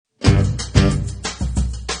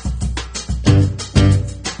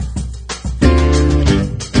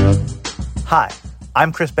Hi,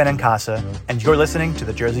 I'm Chris Benincasa, and you're listening to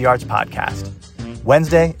the Jersey Arts Podcast.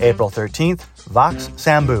 Wednesday, April 13th, Vox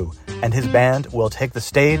Sambou and his band will take the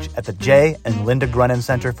stage at the J. and Linda Grunin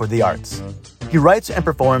Center for the Arts. He writes and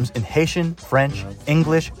performs in Haitian, French,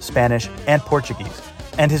 English, Spanish, and Portuguese,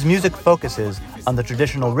 and his music focuses on the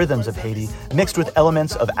traditional rhythms of Haiti mixed with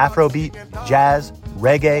elements of Afrobeat, jazz,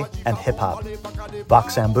 reggae, and hip-hop.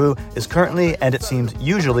 Vox Sambou is currently, and it seems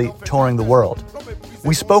usually, touring the world.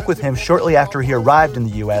 We spoke with him shortly after he arrived in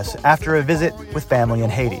the U.S. after a visit with family in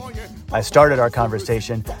Haiti. I started our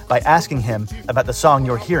conversation by asking him about the song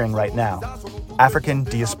you're hearing right now, African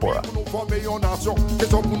Diaspora.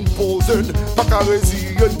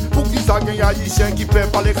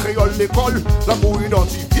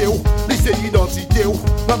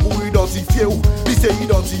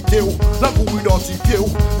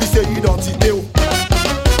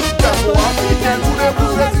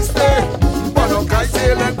 Pendant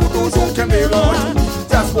qu'Haïtiens pour toujours qu'aimer l'autre.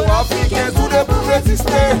 Diaspora africaine soulève pour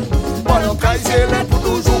résister. Pendant qu'Haïtiens pour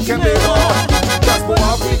toujours qu'aimer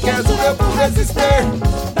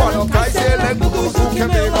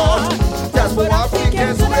l'autre. Diaspora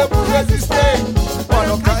africaine soulève pour résister.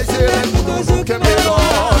 Pendant qu'Haïtiens pour toujours qu'aimer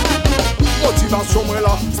l'autre. Motivation moi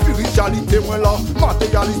là, spiritualité moi là.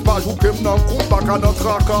 Matérialiste pas jouer comme dans combat qu'à notre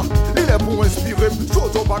raka. Il est pour inspirer,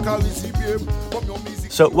 chose au bac à récibir.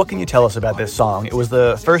 So what can you tell us about this song? It was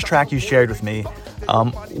the first track you shared with me.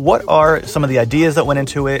 What are some of the ideas that went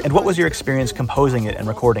into it, and what was your experience composing it and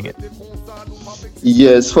recording it?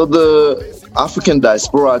 Yes, for the African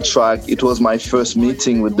Diaspora track, it was my first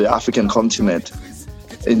meeting with the African continent.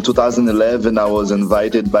 In 2011, I was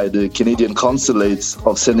invited by the Canadian consulates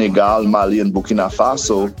of Senegal, Mali, and Burkina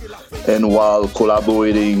Faso. And while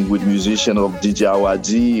collaborating with musicians of DJ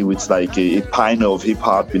Awadi, which is like a pioneer of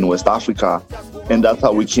hip-hop in West Africa, and that's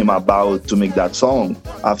how we came about to make that song.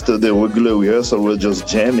 After the regular rehearsal, we were just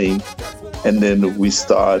jamming, and then we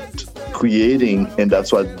start creating, and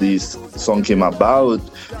that's what this song came about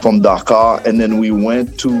from Dakar. And then we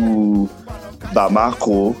went to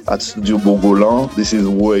Bamako at Studio Bogolan. This is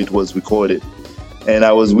where it was recorded. And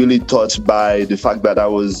I was really touched by the fact that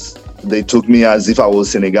they took me as if I was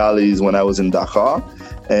Senegalese when I was in Dakar.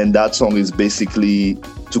 And that song is basically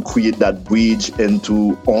to create that bridge and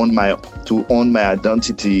to own my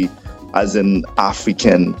identity as an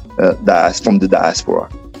African from the diaspora.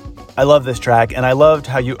 I love this track, and I loved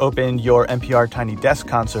how you opened your NPR Tiny Desk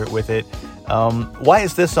concert with it. Why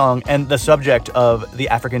is this song and the subject of the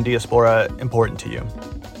African diaspora important to you?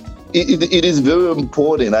 It is very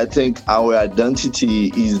important. I think our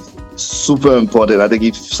identity is super important. I think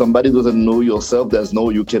if somebody doesn't know yourself, there's no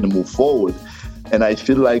you can move forward. And I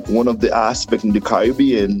feel like one of the aspects in the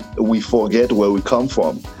Caribbean, we forget where we come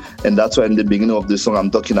from. And that's why in the beginning of the song,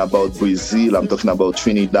 I'm talking about Brazil, I'm talking about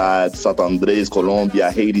Trinidad, St. Andres,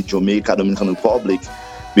 Colombia, Haiti, Jamaica, Dominican Republic,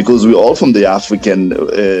 because we're all from the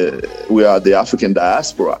we are the African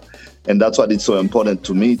diaspora. And that's why it's so important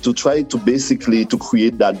to me, to try to basically to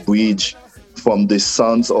create that bridge from the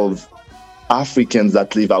sons of Africans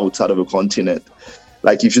that live outside of a continent.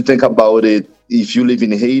 Like if you think about it, if you live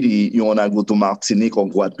in Haiti, you want to go to Martinique or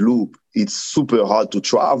Guadeloupe, it's super hard to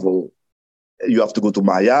travel. You have to go to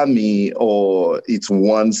Miami, or it's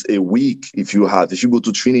once a week. If you go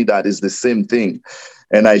to Trinidad, it's the same thing.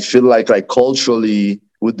 And I feel like culturally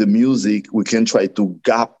with the music, we can try to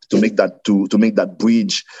make that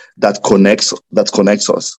bridge that connects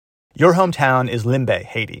us. Your hometown is Limbe,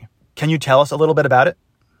 Haiti. Can you tell us a little bit about it?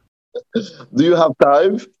 Do you have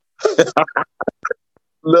time?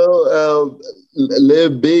 No,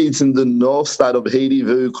 Limbe, it's in the north side of Haiti,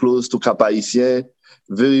 very close to Cap-Haïtien,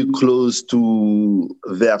 very close to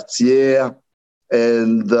Vertières,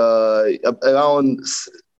 and around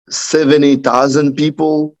 70,000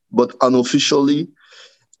 people, but unofficially.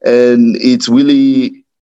 And it's really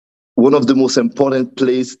one of the most important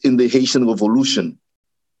places in the Haitian Revolution.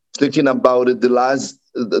 Thinking about it, the last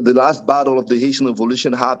battle of the Haitian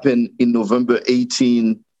Revolution happened in November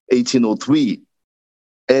 1803.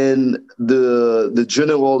 And the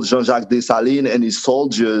general Jean-Jacques Dessalines and his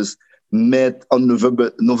soldiers met on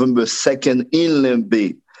November 2nd in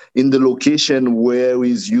Limbe, in the location where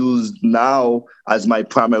is used now as my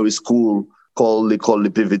primary school called L'École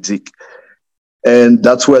Lépivédique. And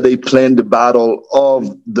that's where they planned the battle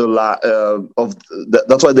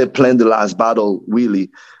that's why they planned the last battle, really.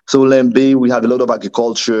 So Limbe, we have a lot of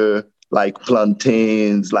agriculture, like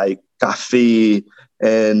plantains, like cafe,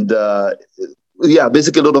 and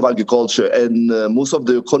basically a lot of agriculture. And most of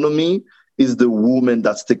the economy is the woman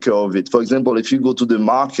that take care of it. For example, if you go to the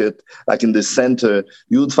market, like in the center,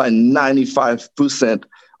 you would find 95%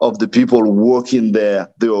 of the people working there,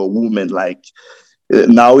 they are women. Like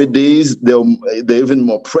nowadays, they're even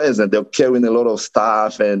more present. They're carrying a lot of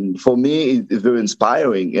stuff. And for me, it's very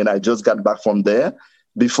inspiring. And I just got back from there.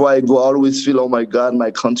 Before I go, I always feel, oh my God,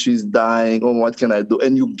 my country is dying. Oh, what can I do?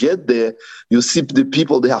 And you get there, you see the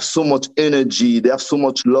people, they have so much energy, they have so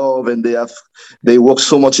much love, and they work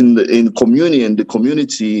so much in the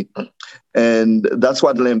community. And that's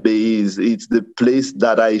what Lembe is. It's the place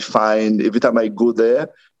that I find, every time I go there,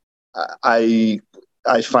 I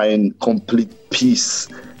find complete peace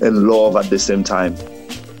and love at the same time.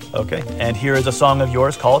 Okay, and here is a song of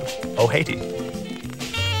yours called Oh Haiti.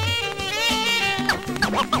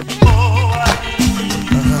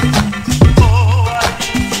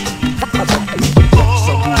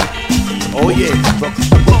 Oh yeah,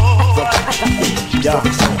 yeah.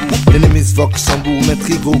 L'enemies vok Sambou,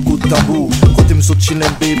 metri go coup de tambour. Côté m'sot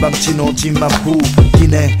chilembe, bam chino, jimapou.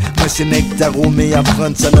 Guinée, moi c'est nectaro, mais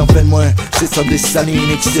apprendre ça n'en fait moins. C'est ça des salines,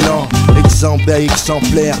 excellent.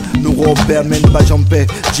 Exemplaire, nous repères, même pas j'en paix.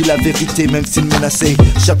 Dis la vérité, même s'il menacé.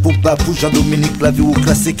 Chapeau bas pour Jean-Dominique, la vie au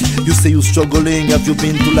classique. You say you struggling, have you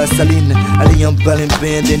been to la saline? Allez en bal and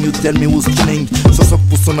then you tell me who's killing.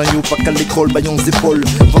 60% à yo, pas qu'à l'école, baillons épaules.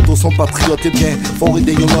 Quand sont patriotes, et bien, faut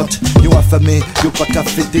aider yo lot. Yo affamé, yo pas qu'à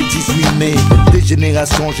fêter 18 mai. Des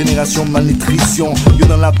génération malnutrition. Yo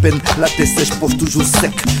dans la peine, la tête sèche, pauvre toujours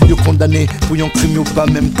sec. Yo condamné pour yon crime, yo pas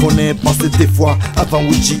même connaît. Pensez des fois avant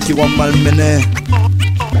Ouji qui wa malmené.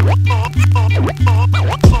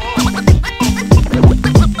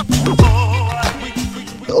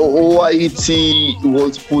 Haiti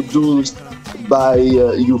was produced by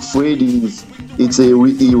Euphrates. It's a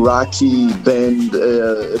Iraqi band,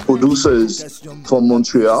 producers from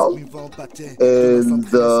Montreal, and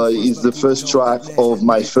it's the first track of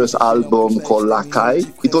my first album called Lakai.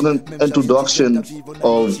 It was an introduction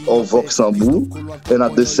of Vox Sambou, and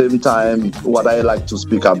at the same time, what I like to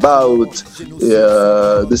speak about.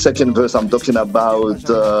 The second verse, I'm talking about.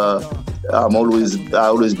 I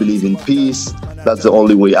always believe in peace. That's the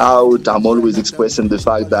only way out. I'm always expressing the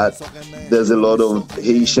fact that there's a lot of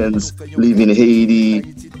Haitians live in Haiti,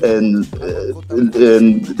 and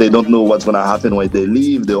they don't know what's going to happen when they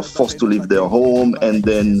leave. They're forced to leave their home, and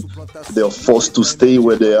then they're forced to stay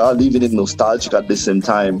where they are, living in nostalgic at the same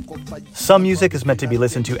time. Some music is meant to be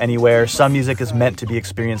listened to anywhere. Some music is meant to be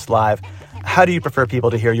experienced live. How do you prefer people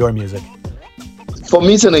to hear your music? For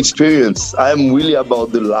me, it's an experience. I'm really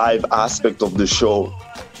about the live aspect of the show.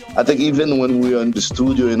 I think even when we're in the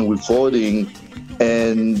studio and recording,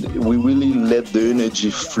 and we really let the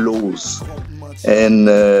energy flows, and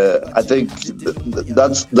I think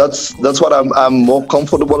that's what I'm more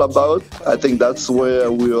comfortable about. I think that's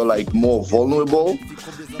where we are like more vulnerable,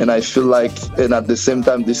 and I feel like, and at the same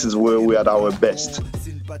time, this is where we're at our best.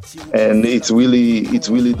 And it's really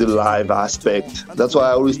the live aspect. That's why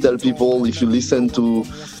I always tell people, if you listen to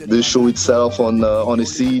the show itself on a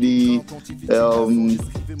CD,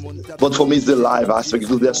 but for me it's the live aspect,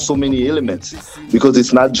 because there's so many elements. Because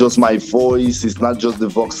it's not just my voice, it's not just the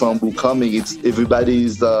Vox Sambou coming. It's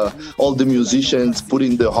everybody's, all the musicians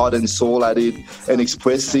putting their heart and soul at it and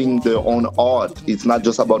expressing their own art. It's not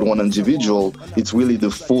just about one individual. It's really the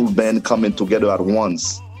full band coming together at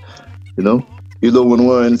once. You know, when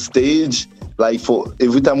we're on stage, like for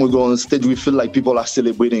every time we go on stage, we feel like people are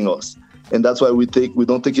celebrating us. And that's why we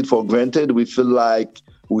don't take it for granted. We feel like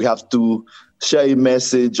we have to share a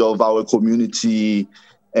message of our community.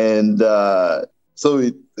 And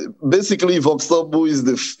so basically Vox Sambou is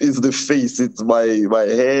the face, it's my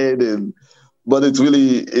head, but it's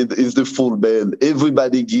the full band.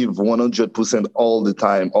 Everybody give 100% all the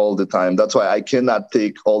time. That's why I cannot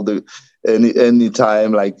take any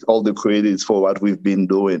time, like all the credits for what we've been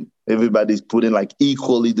doing. Everybody's putting like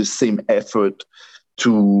equally the same effort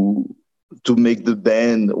to make the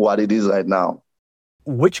band what it is right now.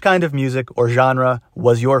 Which kind of music or genre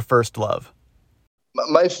was your first love?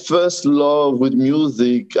 My first love with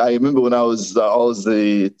music, I remember when I was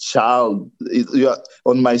a child.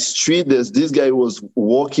 On my street, there's this guy who was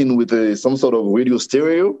walking with some sort of radio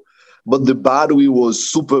stereo, but the battery was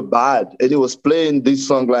super bad, and he was playing this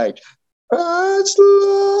song like "Much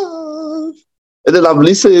Love," and then I'm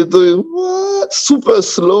listening to it, what, super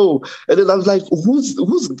slow, and then I was like,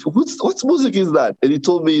 what music is that? And he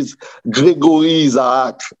told me it's Gregory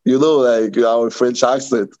Isaac, like our French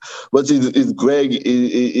accent, but it's Greg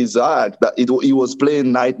Isaac. That he was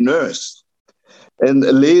playing Night Nurse, and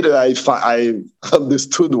later I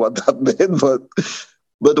understood what that meant,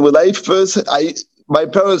 but when my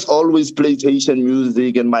parents always played Haitian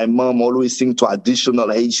music, and my mom always sang traditional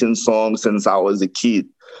Haitian songs since I was a kid.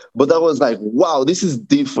 But I was like, wow, this is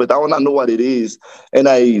different. I want to know what it is. And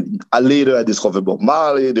I later I discovered Bob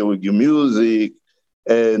Marley, the reggae music,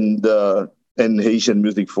 and Haitian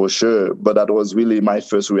music for sure. But that was really my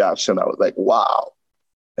first reaction. I was like, wow.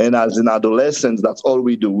 And as an adolescent, that's all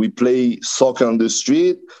we do. We play soccer on the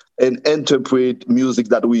street and interpret music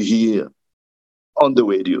that we hear on the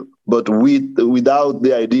radio. But without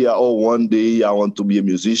the idea, oh, one day I want to be a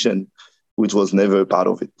musician, which was never a part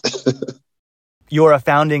of it. You're a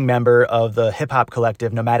founding member of the hip-hop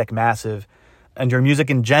collective Nomadic Massive, and your music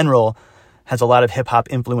in general has a lot of hip-hop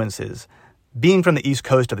influences. Being from the East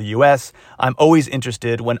Coast of the U.S., I'm always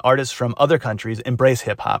interested when artists from other countries embrace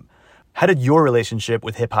hip-hop. How did your relationship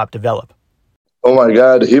with hip-hop develop? Oh my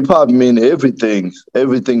God, hip-hop means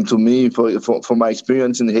everything to me for my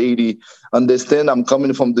experience in Haiti. Understand, I'm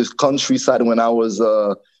coming from this countryside when I was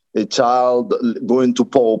a child going to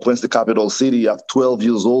Port-au-Prince, the capital city, at 12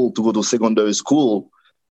 years old to go to secondary school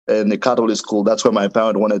and a Catholic school. That's where my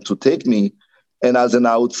parents wanted to take me. And as an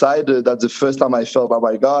outsider, that's the first time I felt, oh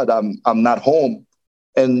my God, I'm not home.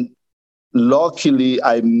 And luckily,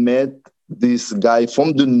 I met this guy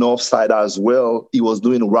from the north side as well. He was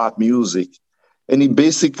doing rap music. And he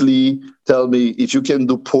basically told me, if you can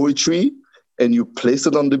do poetry and you place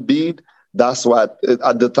it on the beat, that's what,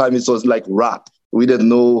 at the time, it was like rap. We didn't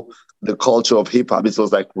know the culture of hip hop. It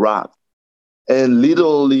was like rap. And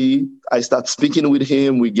literally, I start speaking with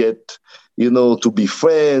him. We get, to be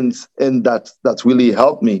friends. And that really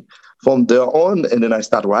helped me from there on. And then I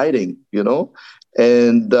start writing,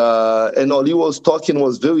 And all he was talking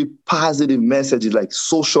was very positive messages, like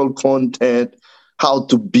social content, how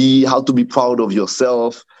to be proud of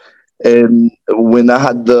yourself. And when I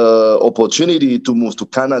had the opportunity to move to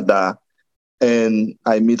Canada, and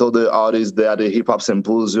I meet other artists there at the Hip Hop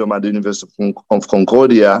Symposium at the University of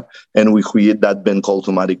Concordia, and we create that band called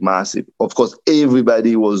Nomadic Massive. Of course,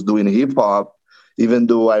 everybody was doing hip hop, even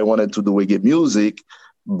though I wanted to do reggae music,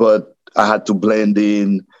 but I had to blend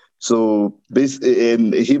in. So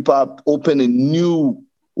hip hop opened a new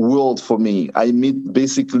world for me. I meet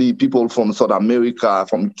basically people from South America,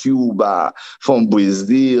 from Cuba, from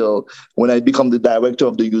Brazil. When I become the director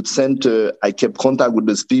of the youth center, I kept contact with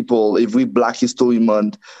these people. Every Black History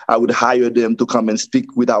Month, I would hire them to come and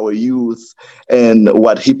speak with our youth and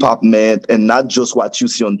what hip hop meant, and not just what you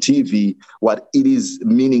see on TV, what it is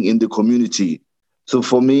meaning in the community. So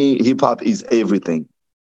for me, hip hop is everything.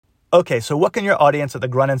 Okay, so what can your audience at the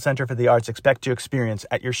Grunin Center for the Arts expect to experience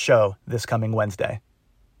at your show this coming Wednesday?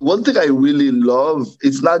 One thing I really love,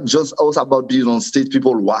 it's not just also about being on stage,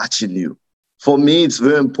 people watching you. For me, it's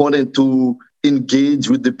very important to engage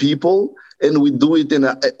with the people, and we do it in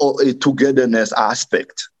a togetherness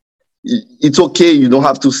aspect. It's okay, you don't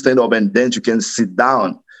have to stand up and dance, you can sit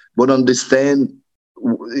down, but understand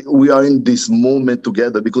we are in this moment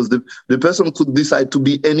together, because the person could decide to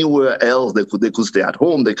be anywhere else. They could stay at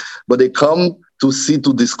home, but they come to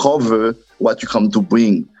discover what you come to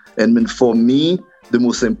bring. And for me, the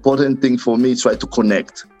most important thing for me is try to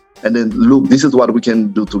connect. And then, look, this is what we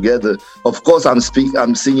can do together. Of course, I'm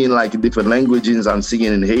singing like in different languages. I'm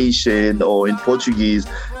singing in Haitian or in Portuguese,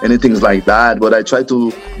 and things like that. But I try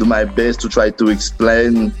to do my best to try to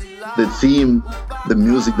explain the theme, the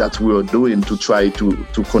music that we are doing, to try to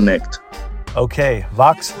connect. Okay,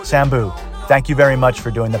 Vox Sambou, thank you very much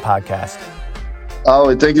for doing the podcast.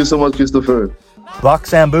 Oh, thank you so much, Christopher.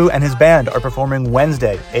 Vox Sambou and his band are performing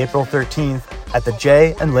Wednesday, April 13th at the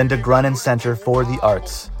Jay and Linda Grunin Center for the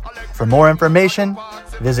Arts. For more information,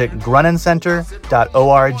 visit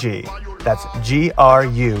grunincenter.org. That's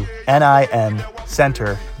GRUNIN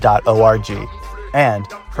center.org. And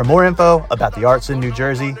for more info about the arts in New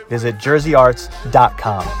Jersey, visit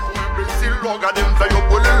jerseyarts.com.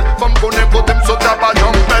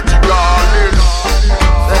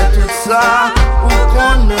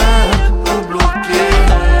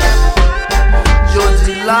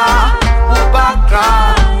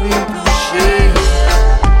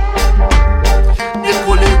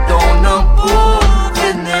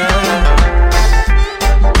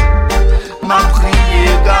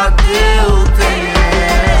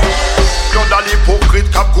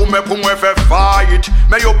 Pour moi faire faillite,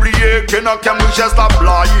 mais oubliez que dans qu'un geste la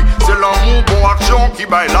blague, c'est l'amour bon action qui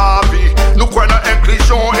baille la vie. Nous croyons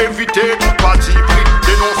inclusion, éviter tout parti pris,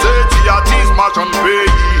 dénoncer diatisme à jeune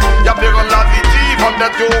pays. Y'a bien rendre la vie vivante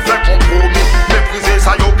d'être yo fait compromis, mépriser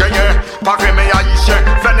ça yo gagné, pas aimer haïtien,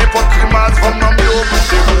 faire n'importe grimace, comme non yo pour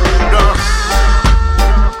des moudins.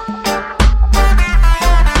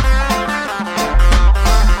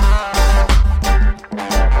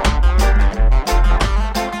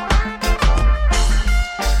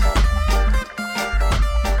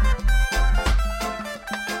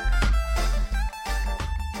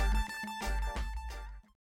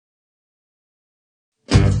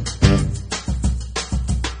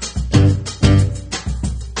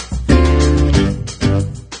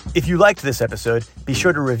 If you liked this episode, be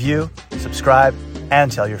sure to review, subscribe,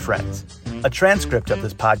 and tell your friends. A transcript of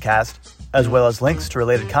this podcast, as well as links to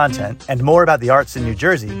related content and more about the arts in New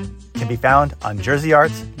Jersey, can be found on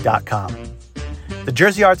jerseyarts.com. The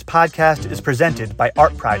Jersey Arts Podcast is presented by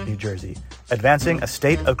Art Pride New Jersey, advancing a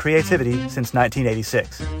state of creativity since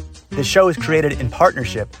 1986. This show is created in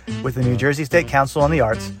partnership with the New Jersey State Council on the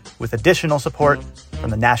Arts, with additional support from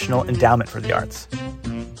the National Endowment for the Arts.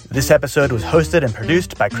 This episode was hosted and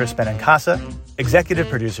produced by Chris Benincasa. Executive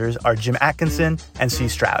producers are Jim Atkinson and C.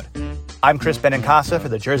 Stroud. I'm Chris Benincasa for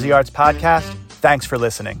the Jersey Arts Podcast. Thanks for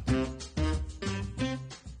listening.